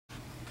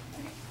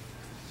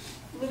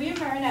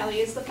Marinelli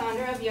is the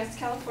founder of Yes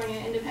California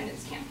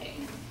Independence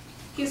Campaign.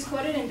 He is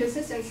quoted in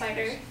Business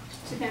Insider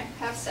to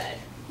have said,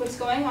 "What's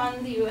going on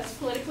in the U.S.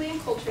 politically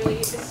and culturally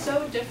is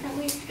so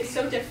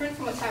different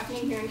from what's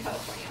happening here in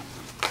California."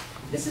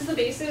 This is the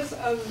basis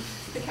of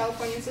the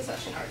California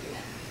secession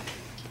argument.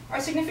 Our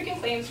significant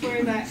claims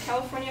were that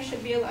California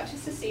should be allowed to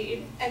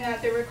secede and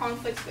that there were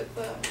conflicts with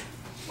the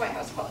White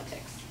House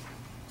politics.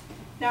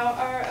 Now,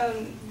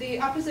 the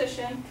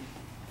opposition,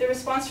 the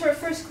response to our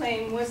first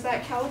claim was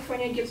that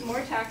California gives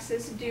more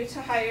taxes due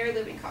to higher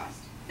living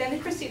costs. Then they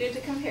proceeded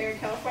to compare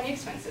California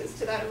expenses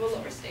to that of a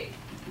lower state.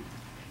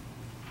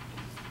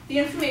 The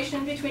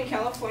information between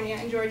California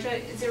and Georgia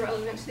is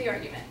irrelevant to the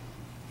argument.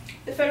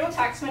 The federal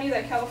tax money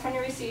that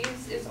California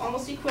receives is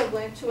almost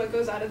equivalent to what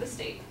goes out of the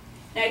state,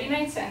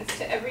 99 cents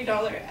to every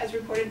dollar as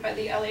reported by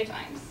the LA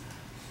Times.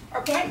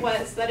 Our point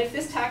was that if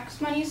this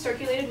tax money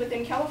circulated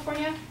within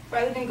California,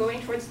 rather than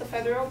going towards the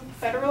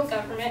federal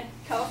government,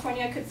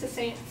 California could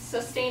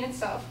sustain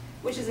itself,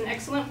 which is an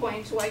excellent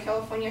point to why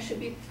California should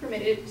be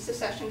permitted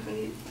secession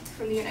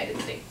from the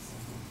United States.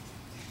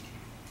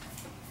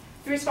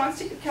 The response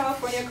to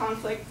California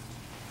conflict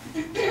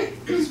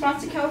with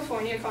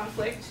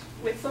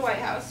the White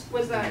House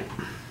was that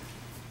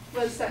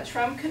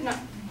Trump could not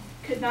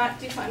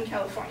defund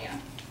California.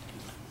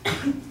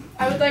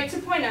 I would like to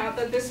point out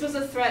that this was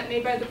a threat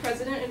made by the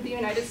President of the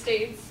United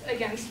States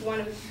against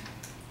that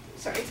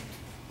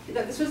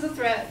this was a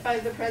threat by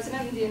the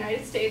President of the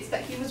United States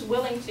that he was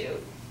willing to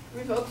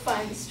revoke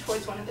funds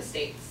towards one of the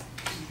states.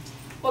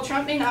 While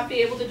Trump may not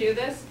be able to do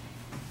this,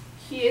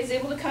 he is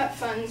able to cut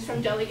funds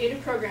from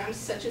delegated programs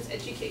such as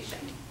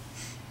education.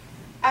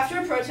 After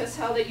a protest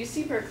held at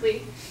UC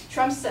Berkeley,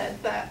 Trump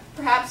said that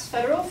perhaps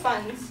federal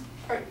funds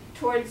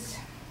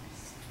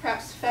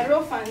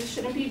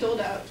shouldn't be doled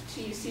out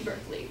to UC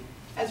Berkeley,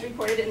 as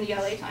reported in the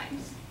LA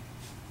Times.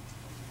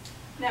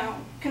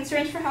 Now,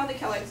 concerns for how the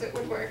CalExit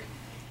would work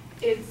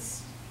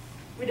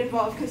would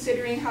involve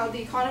considering how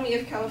the economy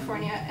of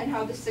California and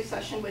how the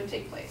secession would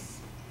take place.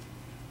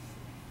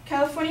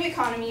 California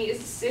economy is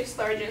the 6th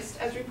largest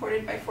as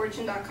reported by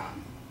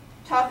Fortune.com.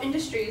 Top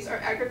industries are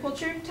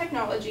agriculture,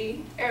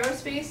 technology,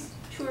 aerospace,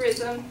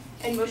 tourism,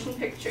 and motion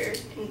picture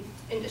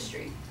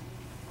industry.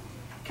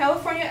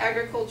 California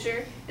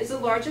agriculture is the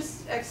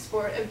largest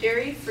export of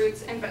dairy,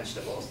 fruits, and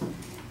vegetables.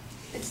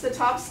 It's the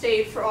top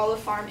state for all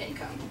of farm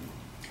income,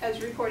 as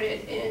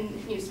reported in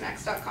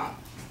Newsmax.com.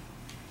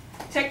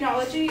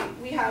 Technology,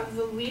 we have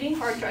the leading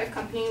hard drive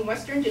company,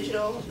 Western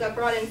Digital, that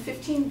brought in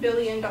 $15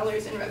 billion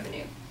in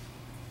revenue.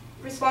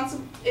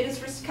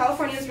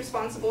 California is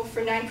responsible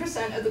for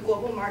 9% of the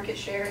global market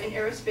share in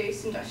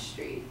aerospace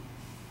industry,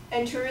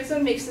 and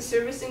tourism makes the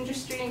service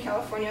industry in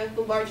California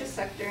the largest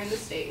sector in the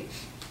state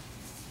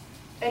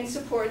and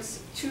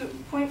supports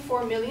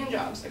 2.4 million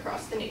jobs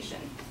across the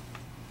nation.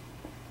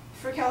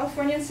 For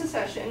Californian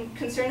secession,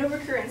 concern over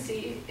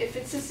currency if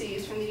it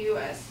secedes from the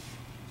U.S.,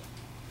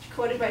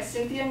 quoted by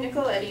Cynthia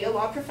Nicoletti, a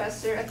law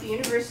professor at the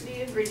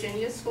University of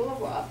Virginia School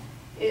of Law,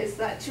 is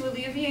that to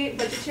alleviate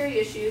budgetary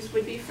issues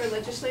would be for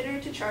legislator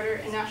to charter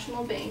a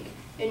national bank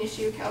and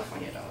issue a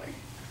California dollar.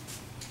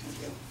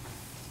 Thank you.